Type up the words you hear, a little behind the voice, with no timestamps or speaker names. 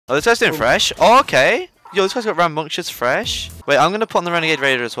Oh, this guy's doing fresh. Oh, okay. Yo, this guy's got rambunctious fresh. Wait, I'm gonna put on the Renegade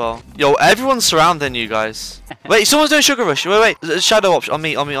Raider as well. Yo, everyone's surrounding you guys. Wait, someone's doing Sugar Rush. Wait. Shadow Ops on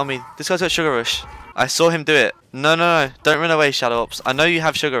me. This guy's got Sugar Rush. I saw him do it. No. Don't run away, Shadow Ops. I know you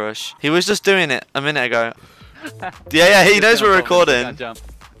have Sugar Rush. He was just doing it a minute ago. Yeah, he knows we're recording.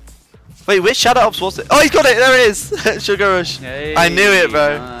 Wait, which Shadow Ops was it? Oh, he's got it. There it is. Sugar Rush. Hey, I knew it,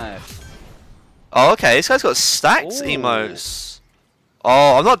 bro. Nice. Oh, okay. This guy's got stacked emotes.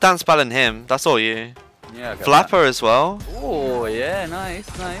 Oh, I'm not dance battling him. That's all you. Yeah, Flapper as well. Oh, yeah, nice.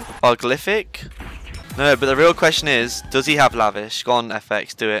 Oh, Glyphic. No, but the real question is, does he have Lavish? Go on,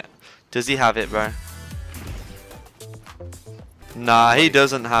 FX, do it. Does he have it, bro? Nah, he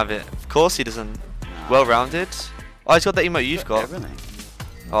doesn't have it. Of course he doesn't. Well-rounded. Oh, he's got the emote you've got.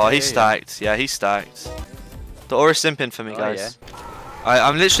 Oh, he's stacked. Yeah, he's stacked. The aura's simping for me, guys. Yeah.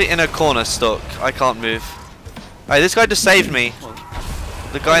 I'm literally in a corner stuck. I can't move. Hey, this guy just saved me.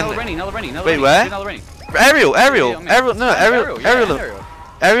 The guy in the... Wait, where? Aerial and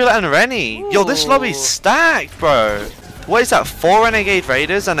Rennie. Yo, this lobby's stacked, bro. What is that? 4 Renegade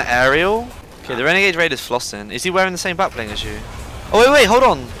Raiders and an Aerial? Okay, the Renegade Raider's flossing. Is he wearing the same back bling as you? Oh, wait, hold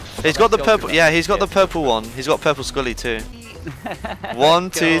on. He's got the purple. Yeah, he's got the purple one. He's got purple Scully too.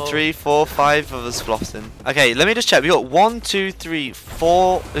 1, 2, 3, 4, 5 of us flossing. Okay, let me just check. We got 1, 2, 3,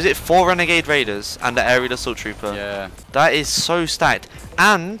 4. Is it 4 Renegade Raiders and the Aerial Assault Trooper? Yeah. That is so stacked.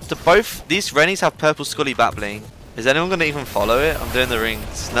 And both these Rennies have purple Scully back bling. Is anyone gonna even follow it? I'm doing the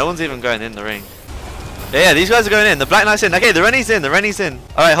rings. No one's even going in the ring. Yeah, these guys are going in. The Black Knight's in. Okay, the Rennie's in.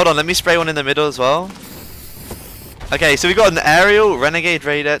 Alright, hold on. Let me spray one in the middle as well. Okay, so we got an Aerial, Renegade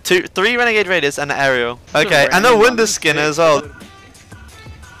Raider, 3 Renegade Raiders and an Aerial. Okay, and the Wonder Skin as well.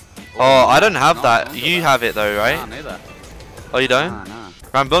 Oh, I don't have that. You have it though, right? Oh, you don't?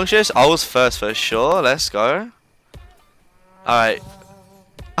 Rambunctious? I was first for sure. Let's go. Alright.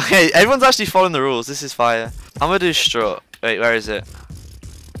 Okay, everyone's actually following the rules. This is fire. I'm gonna do Strut. Wait, where is it?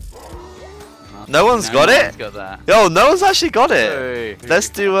 No one's got it? Yo, no one's actually got it. Let's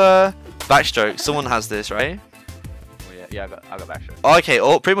do Backstroke. Someone has this, right? Yeah, I got Backstroke. Oh, okay,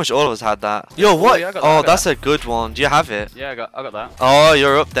 pretty much all of us had that. Yo, what? Oh, that's a good one. Do you have it? Yeah, I got that. Oh,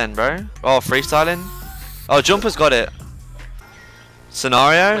 you're up then, bro. Oh, freestyling. Oh, Jumper's got it.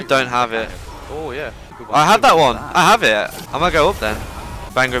 Scenario? Don't have it. Oh, yeah. I have that one. I have it. I'm gonna go up then.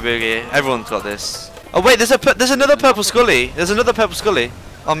 Banger Boogie. Everyone's got this. Oh wait, there's another purple Scully. There's another purple Scully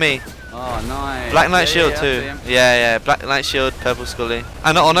on me. Oh, nice. Black Knight Shield too. Yeah. Black Knight Shield, purple Scully,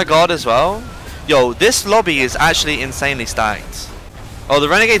 and an Honor Guard as well. Yo, this lobby is actually insanely stacked. Oh, the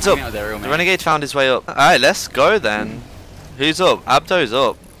Renegade's up. The Renegade found his way up. All right, let's go then. Who's up? Abdo's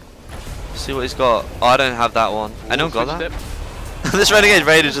up. Let's see what he's got. Oh, I don't have that one. Anyone got that? This Renegade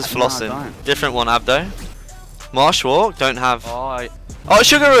Raider just flossing. Different one, Abdo. Marsh Walk, don't have. Oh,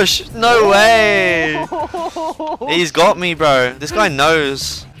 Sugar Rush! No way! He's got me, bro. This guy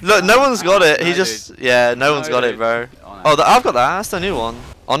knows. Look, no one's got it. He just, yeah, no one's got it, bro. Oh, I've got that. That's the new one.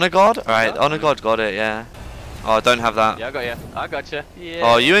 Honor God? Alright, Honor God got it, yeah. Oh, I don't have that. Yeah, I got you. I got you. Yeah.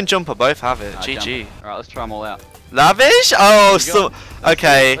 Oh, you and Jumper both have it. GG. Alright, let's try them all out. Lavish? Oh, so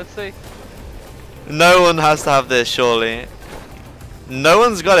okay. Let's see. No one has to have this, surely. No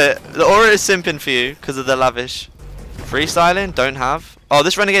one's got it. The aura is simping for you because of the Lavish. Freestyling? Don't have. Oh,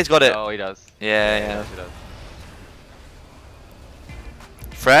 this Renegade's got it. Oh, he does. Yeah. He does.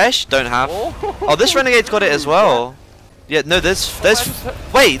 Fresh? Don't have. Oh, this Renegade's got it as well. Yeah, no, there's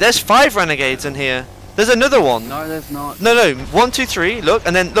 5 Renegades in here. There's another one. No, there's not. No, 1, 2, 3, look,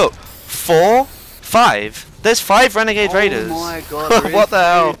 and then look, 4, 5. There's 5 Renegade Raiders. Oh my god. What the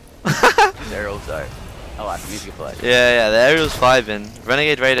hell? They're all dope. I like them, music play. Yeah, the Aerial's 5 in.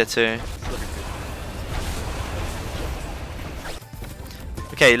 Renegade Raider too.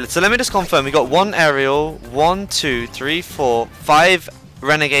 Okay, so let me just confirm. We got 1 Aerial, 1, 2, 3, 4, 5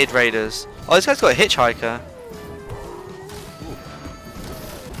 Renegade Raiders. Oh, this guy's got a Hitchhiker.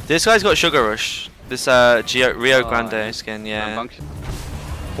 This guy's got Sugar Rush. This Rio Grande skin, yeah.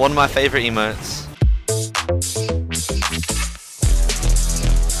 One of my favorite emotes.